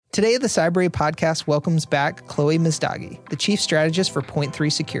Today, the Cybrary podcast welcomes back Chloe Mizdagi, the Chief Strategist for Point3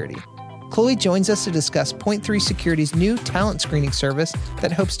 Security. Chloe joins us to discuss Point3 Security's new talent screening service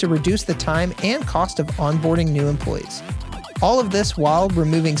that hopes to reduce the time and cost of onboarding new employees. All of this while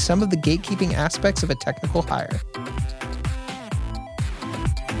removing some of the gatekeeping aspects of a technical hire.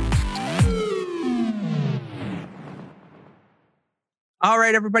 All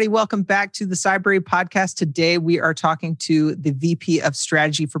right, everybody, welcome back to the Cybrary podcast. Today, we are talking to the VP of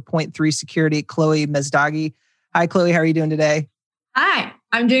Strategy for Point3 Security, Chloe Mizdagi. Hi, Chloe. How are you doing today? Hi,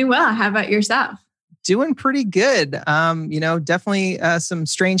 I'm doing well. How about yourself? Doing pretty good. Definitely some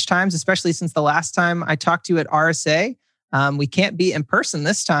strange times, especially since the last time I talked to you at RSA. We can't be in person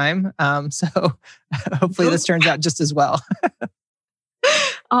this time. So hopefully this turns out just as well.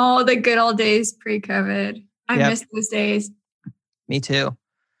 Oh, the good old days pre-COVID. I miss those days. Me too.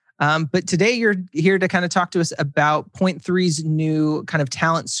 But today you're here to kind of talk to us about Point3's new kind of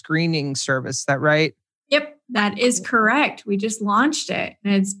talent screening service. Is that right? Yep, that is correct. We just launched it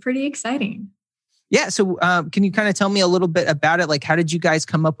and it's pretty exciting. Yeah. So can you kind of tell me a little bit about it? Like, how did you guys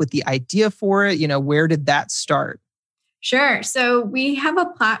come up with the idea for it? Where did that start? Sure. So we have a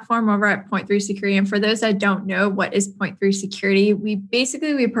platform over at Point3 Security. And for those that don't know what is Point3 Security, we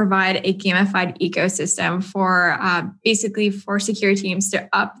provide a gamified ecosystem for security teams to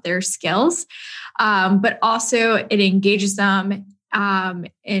up their skills. But also it engages them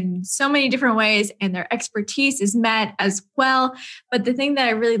in so many different ways, and their expertise is met as well. But the thing that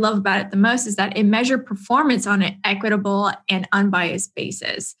I really love about it the most is that it measures performance on an equitable and unbiased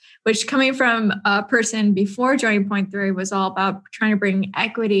basis, which, coming from a person before joining Point3, was all about trying to bring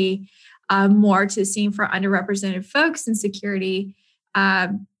equity more to the scene for underrepresented folks in security.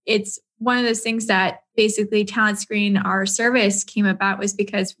 It's one of those things that basically Talent Screen, our service, came about was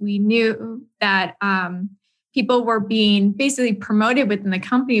because we knew that people were being basically promoted within the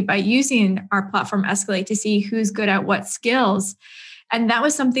company by using our platform Escalate to see who's good at what skills. And that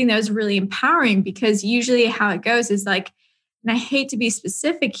was something that was really empowering, because usually how it goes is like, and I hate to be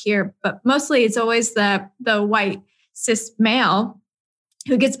specific here, but mostly it's always the white cis male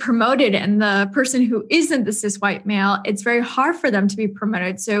who gets promoted, and the person who isn't the cis white male, it's very hard for them to be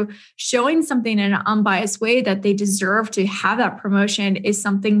promoted. So showing something in an unbiased way that they deserve to have that promotion is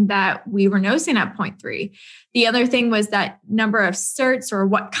something that we were noticing at Point3. The other thing was that number of certs, or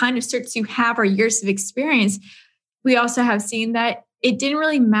what kind of certs you have, or years of experience. We also have seen that it didn't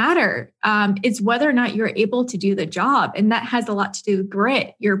really matter. It's whether or not you're able to do the job. And that has a lot to do with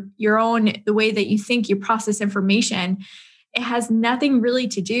grit, your own, the way that you think, you process information. It has nothing really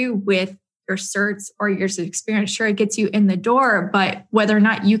to do with your certs or years of experience. Sure, it gets you in the door, but whether or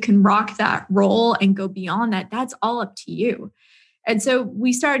not you can rock that role and go beyond that, that's all up to you. And so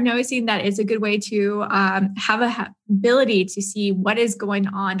we started noticing that it's a good way to have a ability to see what is going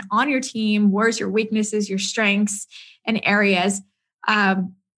on your team, where's your weaknesses, your strengths and areas,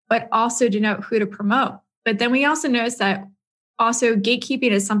 but also to know who to promote. But then we also noticed that also gatekeeping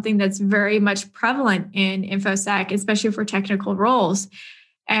is something that's very much prevalent in InfoSec, especially for technical roles.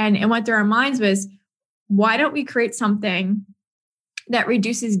 And what through our minds was, why don't we create something that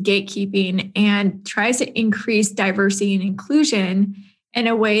reduces gatekeeping and tries to increase diversity and inclusion in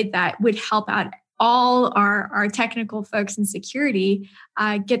a way that would help out all our technical folks in security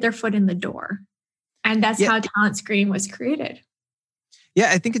get their foot in the door. And that's how Talent Screen was created.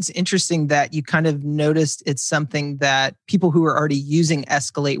 Yeah, I think it's interesting that you kind of noticed it's something that people who are already using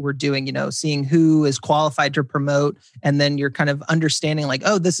Escalate were doing, seeing who is qualified to promote. And then you're kind of understanding like,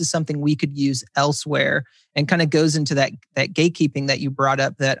 oh, this is something we could use elsewhere, and kind of goes into that gatekeeping that you brought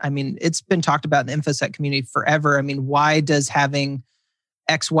up that, I mean, it's been talked about in the InfoSec community forever. I mean, why does having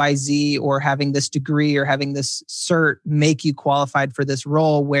XYZ or having this degree or having this cert make you qualified for this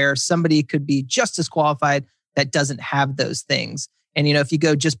role where somebody could be just as qualified that doesn't have those things? And, if you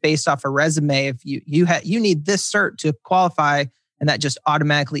go just based off a resume, if you need this cert to qualify, and that just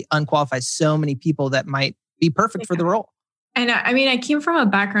automatically unqualifies so many people that might be perfect for the role. And I came from a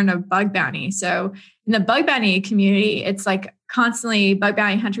background of bug bounty. So in the bug bounty community, it's like constantly bug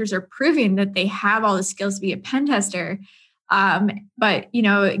bounty hunters are proving that they have all the skills to be a pen tester. But,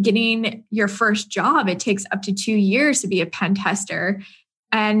 getting your first job, it takes up to 2 years to be a pen tester.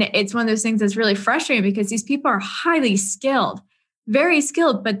 And it's one of those things that's really frustrating, because these people are highly skilled, very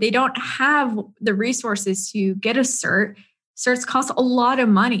skilled, but they don't have the resources to get a cert. Certs cost a lot of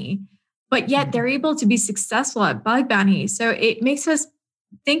money, but yet they're able to be successful at bug bounty. So it makes us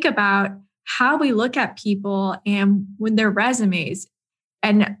think about how we look at people and when their resumes,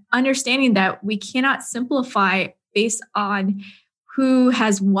 and understanding that we cannot simplify based on who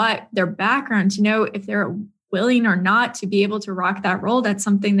has what, their background, to know if they're willing or not to be able to rock that role, that's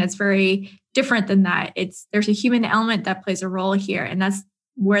something that's very different than that. There's a human element that plays a role here, and that's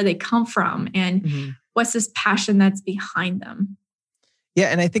where they come from and what's this passion that's behind them. Yeah.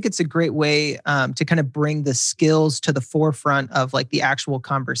 And I think it's a great way to kind of bring the skills to the forefront of like the actual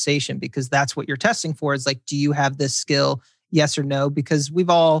conversation, because that's what you're testing for is like, do you have this skill? Yes or no? Because we've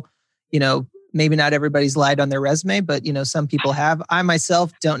all, maybe not everybody's lied on their resume, but some people have. I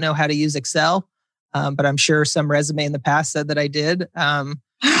myself don't know how to use Excel, but I'm sure some resume in the past said that I did.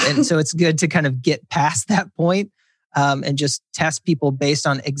 And so it's good to kind of get past that point and just test people based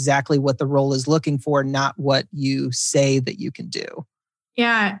on exactly what the role is looking for, not what you say that you can do.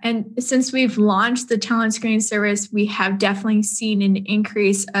 Yeah. And since we've launched the talent screening service, we have definitely seen an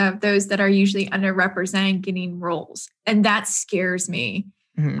increase of those that are usually underrepresented getting roles. And that scares me.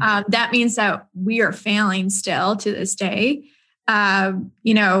 That means that we are failing still to this day.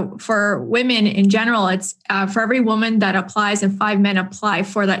 For women in general, it's for every woman that applies and 5 men apply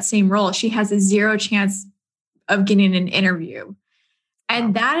for that same role, she has a 0 chance of getting an interview.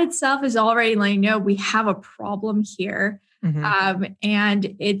 And that itself is already letting know we have a problem here.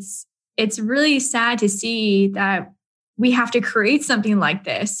 And it's really sad to see that we have to create something like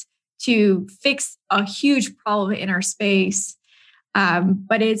this to fix a huge problem in our space.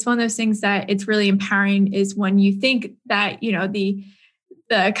 But it's one of those things that it's really empowering is when you think that,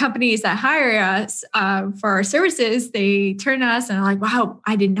 the companies that hire us for our services, they turn to us and are like, wow,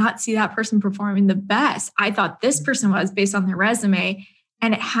 I did not see that person performing the best. I thought this person was based on their resume.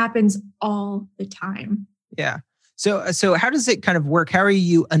 And it happens all the time. Yeah. So how does it kind of work? How are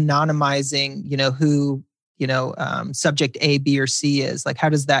you anonymizing, who, subject A, B, or C is? Like, how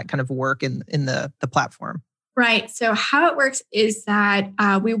does that kind of work in the platform? Right. So how it works is that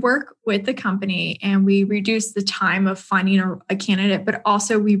we work with the company and we reduce the time of finding a candidate, but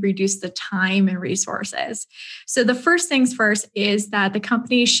also we reduce the time and resources. So the first things first is that the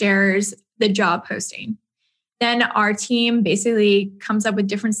company shares the job posting. Then our team basically comes up with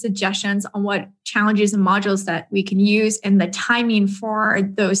different suggestions on what challenges and modules that we can use and the timing for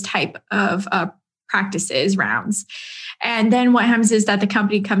those type of practices rounds. And then what happens is that the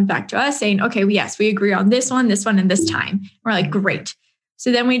company comes back to us saying, okay, well, yes, we agree on this one, and this time. We're like, great.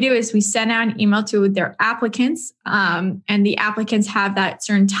 So then we do is we send out an email to their applicants, and the applicants have that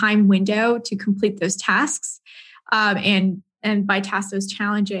certain time window to complete those tasks, and bypass those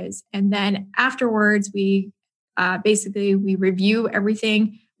challenges. And then afterwards, we review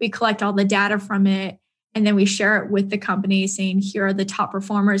everything, we collect all the data from it, and then we share it with the company saying, here are the top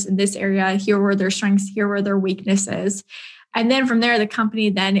performers in this area. Here were their strengths. Here were their weaknesses. And then from there, the company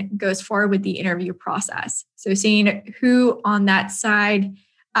then goes forward with the interview process. So seeing who on that side,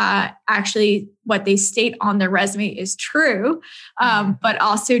 actually what they state on their resume is true, but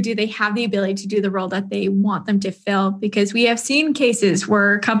also do they have the ability to do the role that they want them to fill? Because we have seen cases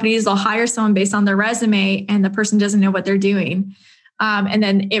where companies will hire someone based on their resume and the person doesn't know what they're doing. And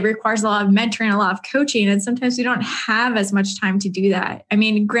then it requires a lot of mentoring, a lot of coaching. And sometimes we don't have as much time to do that. I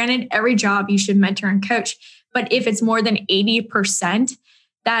mean, granted, every job you should mentor and coach, but if it's more than 80%,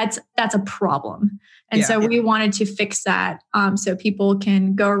 that's a problem. And so we wanted to fix that so people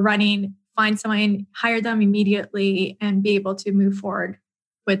can go running, find someone, hire them immediately, and be able to move forward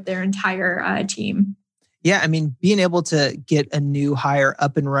with their entire team. Yeah, I mean, being able to get a new hire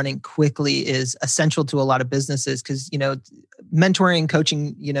up and running quickly is essential to a lot of businesses because, mentoring and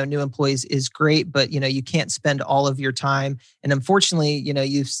coaching, new employees is great, but, you can't spend all of your time. And unfortunately,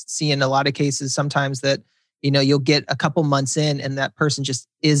 you see in a lot of cases sometimes that, you'll get a couple months in and that person just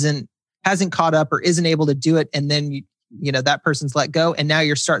hasn't caught up or isn't able to do it. And then, that person's let go. And now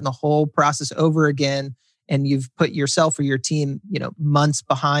you're starting the whole process over again. And you've put yourself or your team, months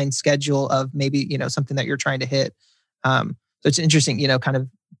behind schedule of maybe, something that you're trying to hit. So it's interesting, kind of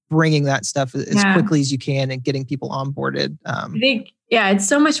bringing that stuff as quickly as you can and getting people onboarded. I think, it's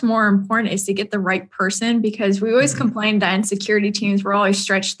so much more important is to get the right person because we always complain that in security teams, we're always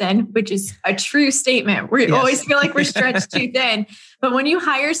stretched thin, which is a true statement. We always feel like we're stretched too thin. But when you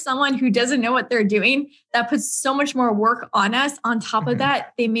hire someone who doesn't know what they're doing, that puts so much more work on us. On top of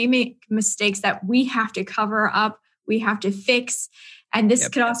that, they may make mistakes that we have to cover up, we have to fix. And this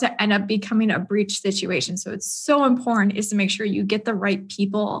could also end up becoming a breach situation. So it's so important is to make sure you get the right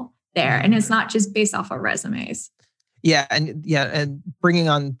people there. And it's not just based off of resumes. Yeah. And bringing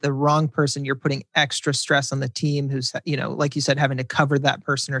on the wrong person, you're putting extra stress on the team who's, like you said, having to cover that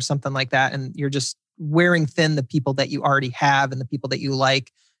person or something like that. And you're just wearing thin the people that you already have and the people that you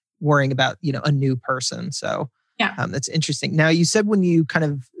like, worrying about, a new person. So that's interesting. Now, you said when you kind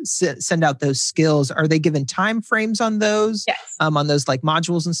of send out those skills, are they given time frames on those? Yes. On those like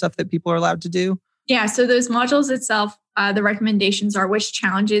modules and stuff that people are allowed to do? Yeah. So those modules itself, the recommendations are which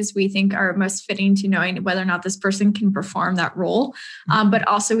challenges we think are most fitting to knowing whether or not this person can perform that role. But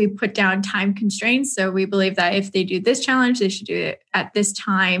also we put down time constraints. So we believe that if they do this challenge, they should do it at this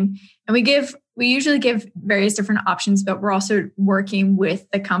time. And we usually give various different options, but we're also working with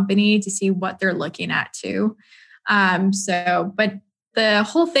the company to see what they're looking at too. But the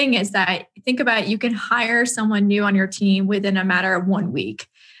whole thing is that think about it, you can hire someone new on your team within a matter of 1 week.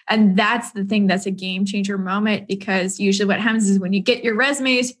 And that's the thing that's a game changer moment, because usually what happens is when you get your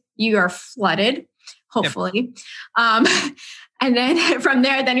resumes, you are flooded, hopefully. Yep. And then from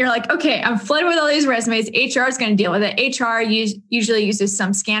there, then you're like, okay, I'm flooded with all these resumes. HR is going to deal with it. HR usually uses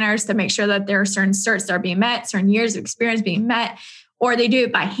some scanners to make sure that there are certain certs that are being met, certain years of experience being met, or they do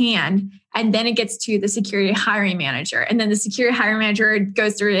it by hand. And then it gets to the security hiring manager. And then the security hiring manager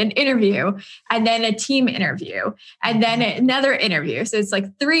goes through an interview and then a team interview and then another interview. So it's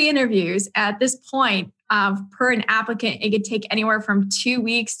like 3 interviews at this point per an applicant. It could take anywhere from 2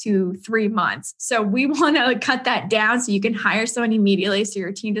 weeks to 3 months. So we want to cut that down so you can hire someone immediately so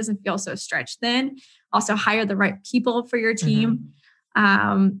your team doesn't feel so stretched thin. Also hire the right people for your team.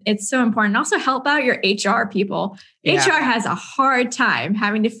 It's so important. Also help out your HR people. Yeah. HR has a hard time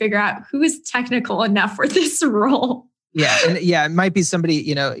having to figure out who is technical enough for this role. Yeah. And it might be somebody,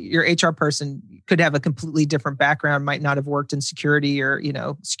 your HR person could have a completely different background, might not have worked in security or,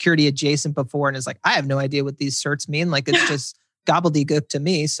 security adjacent before. And is like, I have no idea what these certs mean. Like, it's just gobbledygook to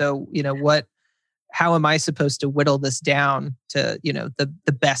me. So, how am I supposed to whittle this down to,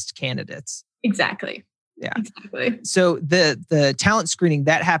 the best candidates? Exactly. Yeah, exactly. So the talent screening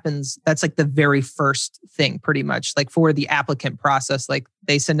that happens, that's like the very first thing pretty much, like for the applicant process, like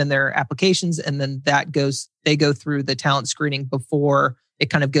they send in their applications and then they go through the talent screening before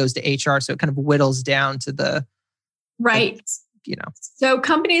it kind of goes to HR. So it kind of whittles down to the right. So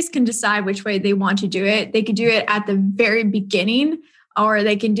companies can decide which way they want to do it. They could do it at the very beginning, or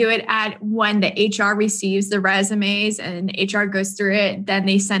they can do it at when the HR receives the resumes and HR goes through it, then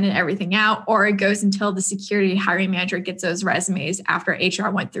they send everything out, or it goes until the security hiring manager gets those resumes after HR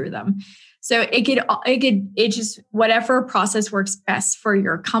went through them. So it just whatever process works best for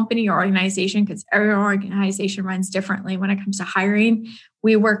your company or organization, because every organization runs differently when it comes to hiring.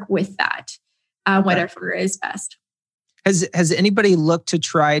 We work with that, whatever is best. Has anybody looked to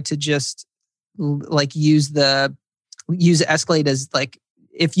try to just like use Escalate as like,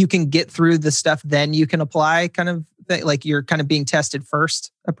 if you can get through the stuff, then you can apply kind of thing, like you're kind of being tested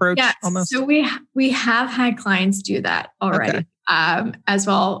first approach? Yeah, almost? So we have had clients do that already. Okay. As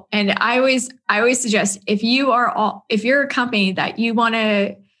well. And I always suggest if you're a company that you want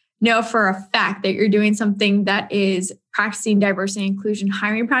to know for a fact that you're doing something that is practicing diversity and inclusion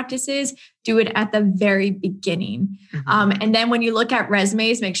hiring practices, do it at the very beginning. And then when you look at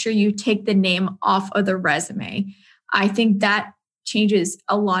resumes, make sure you take the name off of the resume. I think that changes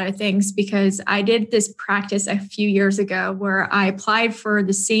a lot of things, because I did this practice a few years ago where I applied for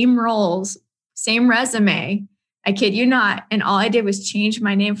the same roles, same resume. I kid you not. And all I did was change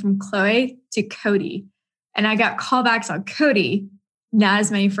my name from Chloe to Cody. And I got callbacks on Cody, not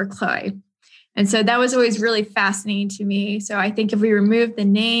as many for Chloe. And so that was always really fascinating to me. So I think if we remove the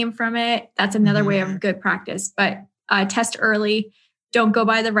name from it, that's another way of good practice. But test early. Don't go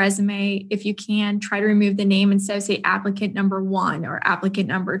by the resume. If you can, try to remove the name instead of say applicant number 1 or applicant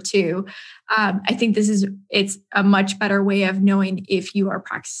number 2. I think it's a much better way of knowing if you are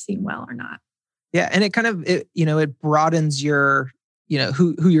practicing well or not. Yeah. And it kind of, it broadens your,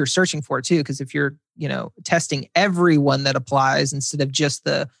 who you're searching for too. Because if you're, testing everyone that applies instead of just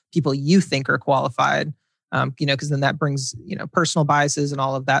the people you think are qualified, because then that brings, personal biases and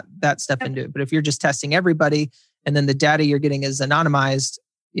all of that stuff into it. But if you're just testing everybody, and then the data you're getting is anonymized,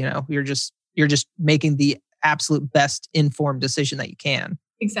 you're just making the absolute best informed decision that you can.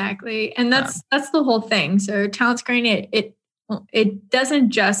 Exactly. And that's the whole thing. So talent screening, it doesn't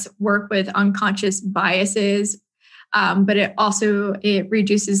just work with unconscious biases, but it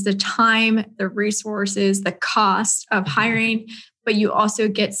reduces the time, the resources, the cost of hiring, but you also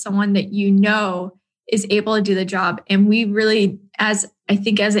get someone that is able to do the job. And we really, as an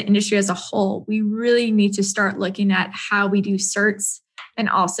industry as a whole, we really need to start looking at how we do certs and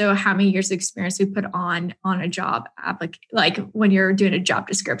also how many years of experience we put on a job like when you're doing a job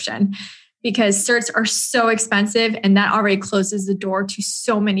description, because certs are so expensive and that already closes the door to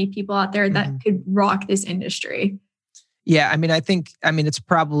so many people out there that could rock this industry. Yeah. It's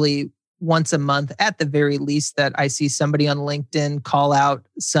probably once a month at the very least that I see somebody on LinkedIn call out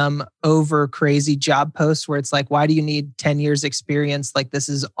some over crazy job post where it's like, why do you need 10 years experience? Like, this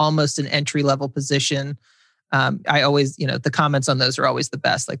is almost an entry level position. I always, the comments on those are always the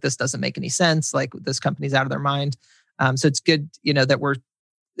best. Like, this doesn't make any sense. Like, this company's out of their mind. So it's good, that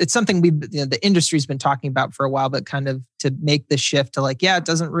it's something the industry's been talking about for a while, but kind of to make the shift to like, it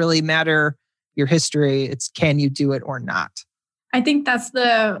doesn't really matter your history. It's, can you do it or not? I think that's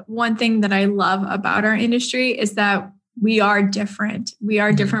the one thing that I love about our industry is that we are different. We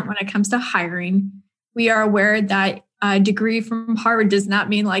are different when it comes to hiring. We are aware that a degree from Harvard does not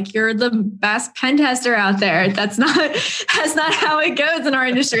mean like you're the best pen tester out there. That's not how it goes in our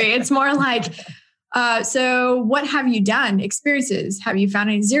industry. It's more like, so what have you done? Experiences? Have you found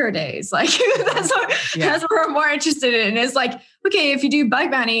any 0 days? Like that's what we're more interested in. Is like, okay, if you do bug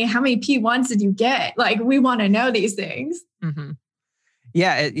bounty, how many P1s did you get? Like, we want to know these things. Mm-hmm.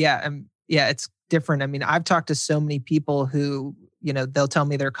 It's different. I mean, I've talked to so many people who, they'll tell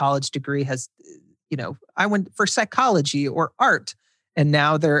me their college degree has, I went for psychology or art, and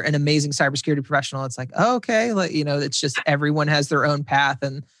now they're an amazing cybersecurity professional. It's like, oh, okay. Like, it's just everyone has their own path.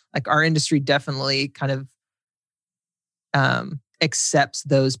 And like our industry definitely kind of accepts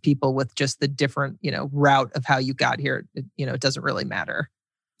those people with just the different, route of how you got here. It doesn't really matter.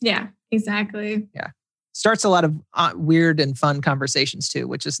 Yeah, exactly. Yeah. Starts a lot of weird and fun conversations too,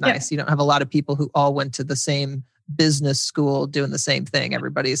 which is nice. You don't have a lot of people who all went to the same business school doing the same thing.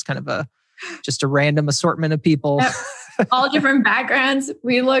 Everybody's kind of just a random assortment of people. Yep. All different backgrounds.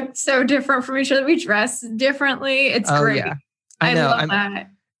 We look so different from each other. We dress differently. It's great. Yeah. I know. love that.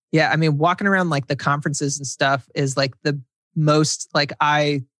 Yeah. I mean, walking around like the conferences and stuff is like the most like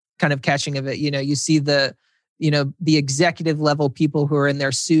eye kind of catching of it. You see the executive level people who are in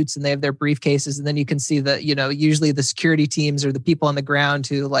their suits and they have their briefcases. And then you can see the, usually the security teams or the people on the ground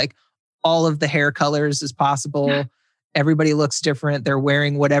who like all of the hair colors as possible. Yeah. Everybody looks different. They're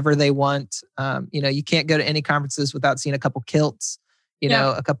wearing whatever they want. You can't go to any conferences without seeing a couple kilts,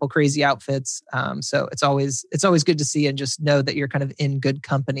 a couple crazy outfits. So it's always good to see and just know that you're kind of in good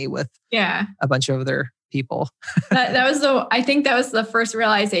company with a bunch of other people. I think that was the first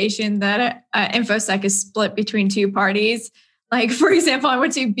realization that InfoSec is split between two parties. Like, for example, I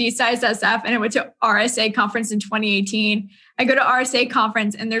went to B-Sides SF and I went to RSA conference in 2018. I go to RSA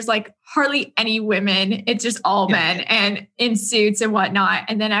conference and there's like hardly any women. It's just all men and in suits and whatnot.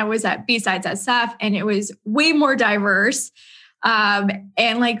 And then I was at B-Sides SF and it was way more diverse.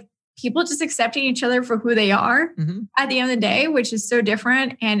 And like people just accepting each other for who they are at the end of the day, which is so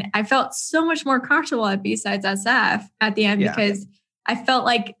different. And I felt so much more comfortable at B-Sides SF at the end because I felt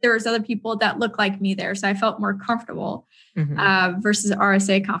like there was other people that looked like me there. So I felt more comfortable versus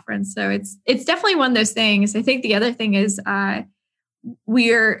RSA conference. So it's definitely one of those things. I think the other thing is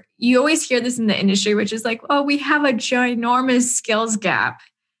you always hear this in the industry, which is like, oh, we have a ginormous skills gap.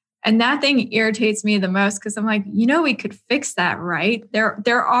 And that thing irritates me the most because I'm like, we could fix that, right?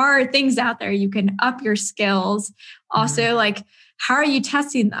 There are things out there you can up your skills. Also, like, how are you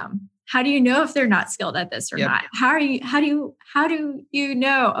testing them? How do you know if they're not skilled at this or not? How do you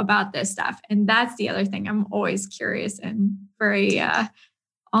know about this stuff? And that's the other thing I'm always curious and very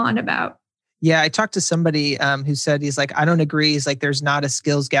on about. Yeah, I talked to somebody who said, he's like, I don't agree. He's like, there's not a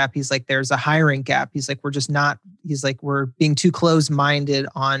skills gap. He's like, there's a hiring gap. He's like, we're being too close-minded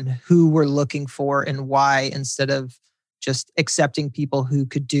on who we're looking for and why, instead of just accepting people who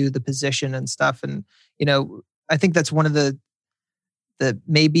could do the position and stuff. And, I think that's one of the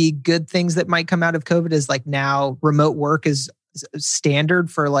maybe good things that might come out of COVID is like now remote work is standard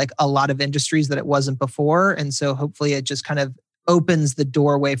for like a lot of industries that it wasn't before. And so hopefully it just kind of opens the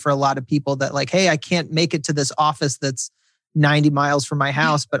doorway for a lot of people that like, hey, I can't make it to this office that's 90 miles from my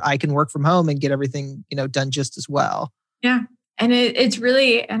house, but I can work from home and get everything, done just as well. Yeah. And it's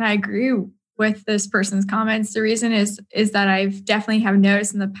really, and I agree with this person's comments. The reason is that I've definitely have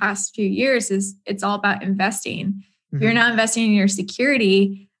noticed in the past few years is it's all about investing. If you're not investing in your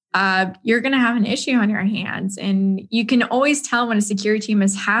security, you're going to have an issue on your hands. And you can always tell when a security team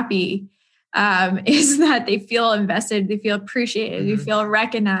is happy, is that they feel invested, they feel appreciated, they feel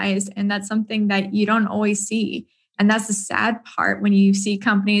recognized. And that's something that you don't always see. And that's the sad part when you see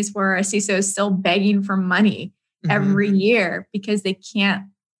companies where a CISO is still begging for money every year because they can't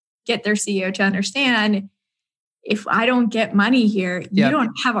get their CEO to understand, if I don't get money here, you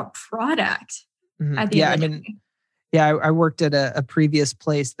don't have a product at the end of the day. I worked at a previous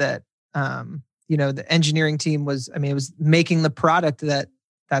place that, the engineering team was making the product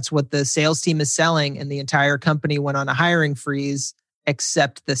that's what the sales team is selling. And the entire company went on a hiring freeze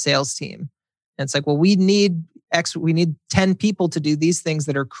except the sales team. And it's like, well, we need 10 people to do these things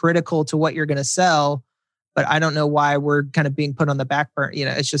that are critical to what you're going to sell. But I don't know why we're kind of being put on the back burner.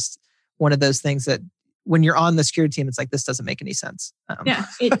 It's just one of those things that when you're on the security team, it's like, this doesn't make any sense. Yeah,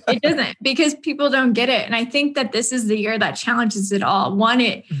 it doesn't, because people don't get it. And I think that this is the year that challenges it all.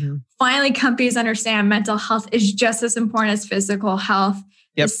 One, finally companies understand mental health is just as important as physical health.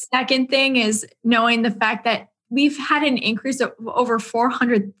 Yep. The second thing is knowing the fact that we've had an increase of over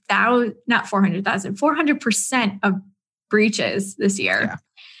 400% of breaches this year. Yeah.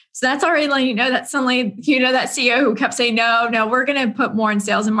 So that's already letting you know that suddenly, that CEO who kept saying, no, we're going to put more in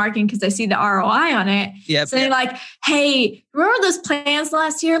sales and marketing because I see the ROI on it. Yep. So they're like, hey, remember those plans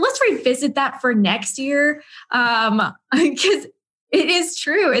last year? Let's revisit that for next year. Because it is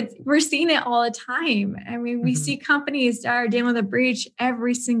true. We're seeing it all the time. I mean, we see companies that are dealing with a breach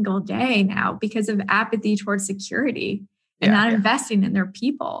every single day now because of apathy towards security and not investing in their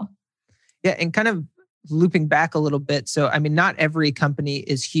people. Yeah. And kind of looping back a little bit. So, I mean, not every company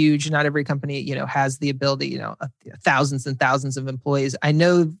is huge. Not every company, has the ability, thousands and thousands of employees. I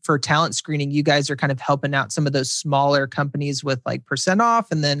know for talent screening, you guys are kind of helping out some of those smaller companies with like % off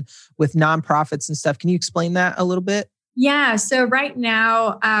and then with nonprofits and stuff. Can you explain that a little bit? Yeah. So right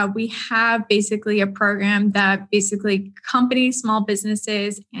now we have basically a program that basically companies, small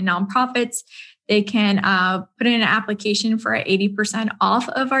businesses and nonprofits, they can put in an application for 80% off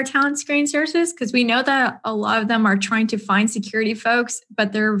of our talent screening services, because we know that a lot of them are trying to find security folks,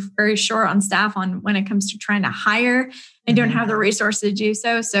 but they're very short on staff when it comes to trying to hire and don't have the resources to do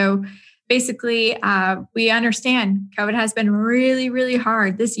so. So basically, we understand COVID has been really, really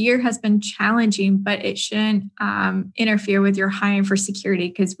hard. This year has been challenging, but it shouldn't interfere with your hiring for security,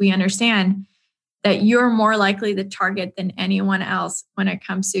 because we understand that you're more likely the target than anyone else when it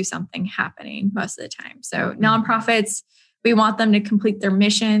comes to something happening most of the time. So nonprofits, we want them to complete their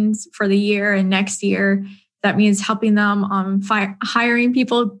missions for the year and next year. That means helping them on hiring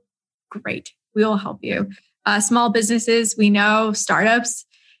people. Great. We will help you. Small businesses, we know startups,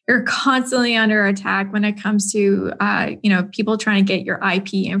 you're constantly under attack when it comes to, people trying to get your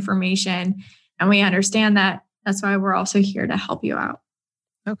IP information. And we understand that. That's why we're also here to help you out.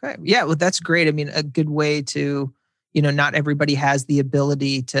 Okay. Yeah. Well, that's great. I mean, a good way to, not everybody has the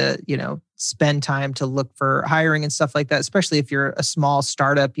ability to, spend time to look for hiring and stuff like that, especially if you're a small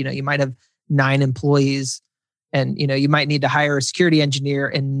startup, you might have 9 employees and, you might need to hire a security engineer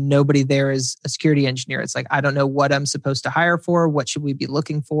and nobody there is a security engineer. It's like, I don't know what I'm supposed to hire for. What should we be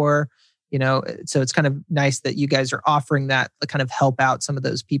looking for? So it's kind of nice that you guys are offering that to kind of help out some of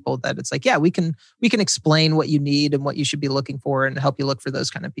those people that it's like, yeah, we can explain what you need and what you should be looking for and help you look for those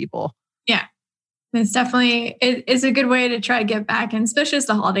kind of people. Yeah. It's definitely, it's a good way to try to get back, and especially it's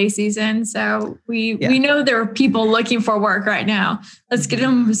the holiday season. So we know there are people looking for work right now. Let's get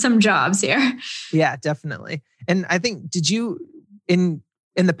them some jobs here. Yeah, definitely. And I think, did you, in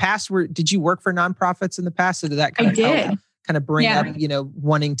the past, did you work for nonprofits in the past? So did that kind of help? Kind of bring up,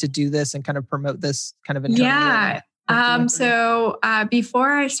 wanting to do this and kind of promote this kind of internally? Yeah. So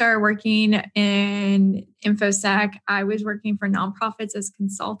before I started working in InfoSec, I was working for nonprofits as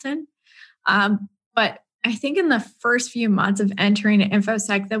consultant. But I think in the first few months of entering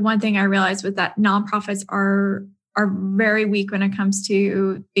InfoSec, the one thing I realized was that nonprofits are very weak when it comes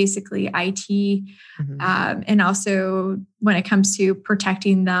to basically IT, and also when it comes to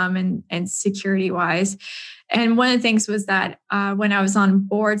protecting them and security wise. And one of the things was that when I was on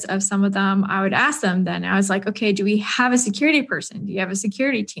boards of some of them, I would ask them then, I was like, okay, do we have a security person? Do you have a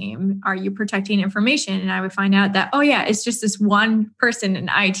security team? Are you protecting information? And I would find out that, oh yeah, it's just this one person in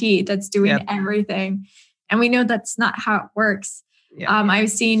IT that's doing everything. And we know that's not how it works. I've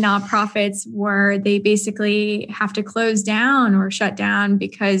seen nonprofits where they basically have to close down or shut down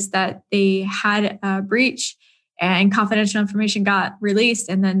because that they had a breach and confidential information got released,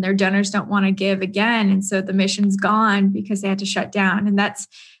 and then their donors don't want to give again. And so the mission's gone because they had to shut down. And that's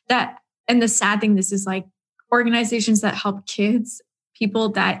that. And the sad thing, this is like organizations that help kids, people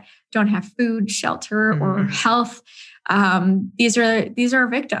that don't have food, shelter, or health. These are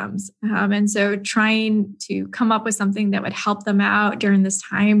victims. And so trying to come up with something that would help them out during this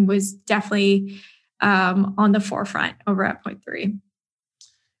time was definitely on the forefront over at Point 3.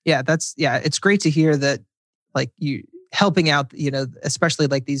 Yeah, it's great to hear that, like, you helping out, especially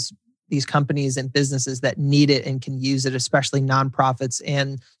like these companies and businesses that need it and can use it, especially nonprofits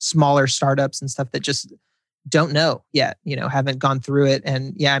and smaller startups and stuff that just don't know yet, haven't gone through it.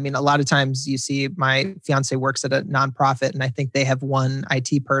 And yeah, I mean, a lot of times you see my fiance works at a nonprofit and I think they have one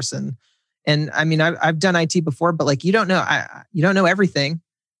IT person. And I mean, I've done IT before, but like, you don't know everything.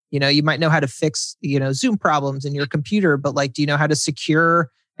 You might know how to fix, Zoom problems in your computer, but like, do you know how to secure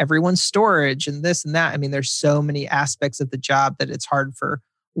everyone's storage and this and that? I mean, there's so many aspects of the job that it's hard for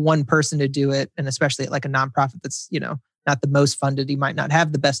one person to do it. And especially at like a nonprofit that's, not the most funded. You might not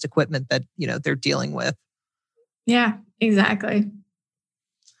have the best equipment that, they're dealing with. Yeah, exactly.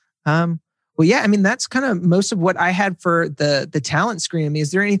 Well, yeah, I mean, that's kind of most of what I had for the talent screening. I mean,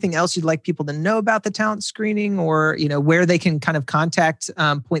 is there anything else you'd like people to know about the talent screening, or, where they can kind of contact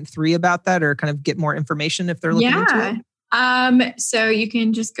Point 3 about that, or kind of get more information if they're looking into it? So you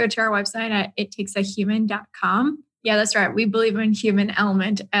can just go to our website at ittakesahuman.com. Yeah, that's right. We believe in human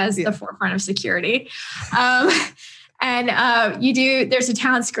element as the forefront of security. There's a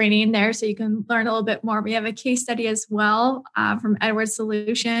talent screening there, so you can learn a little bit more. We have a case study as well from Edward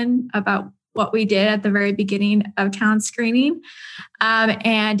Solution about what we did at the very beginning of talent screening.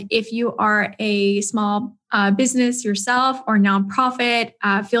 And if you are a small business yourself or nonprofit,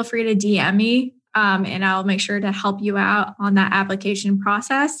 feel free to DM me and I'll make sure to help you out on that application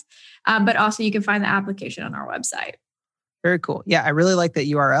process. But also you can find the application on our website. Very cool. Yeah, I really like that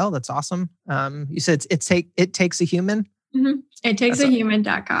URL. That's awesome. You said it takes a human. Mm-hmm.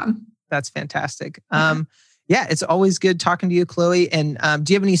 Ittakesahuman.com. That's fantastic. Yeah, it's always good talking to you, Chloe. And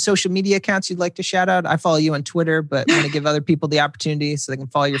do you have any social media accounts you'd like to shout out? I follow you on Twitter, but want to give other people the opportunity so they can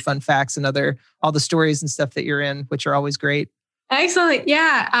follow your fun facts and all the stories and stuff that you're in, which are always great. Excellent.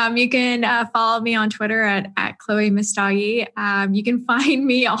 Yeah. You can follow me on Twitter at Chloe Mastagi. You can find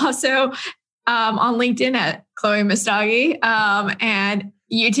me also on LinkedIn at Chloe Mastagi and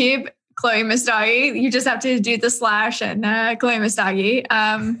YouTube, Chloe Mastagi. You just have to do the / and Chloe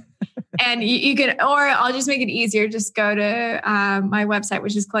Mastagi. And you can, or I'll just make it easier. Just go to my website,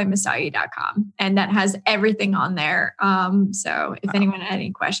 which is chloemastagi.com. And that has everything on there. So if anyone had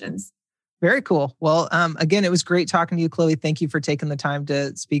any questions. Very cool. Well, again, it was great talking to you, Chloe. Thank you for taking the time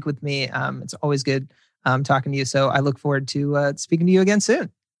to speak with me. It's always good talking to you. So I look forward to speaking to you again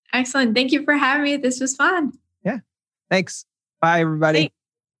soon. Excellent. Thank you for having me. This was fun. Yeah. Thanks. Bye, everybody.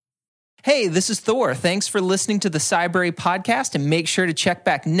 Hey, this is Thor. Thanks for listening to the Cybrary podcast, and make sure to check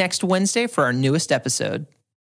back next Wednesday for our newest episode.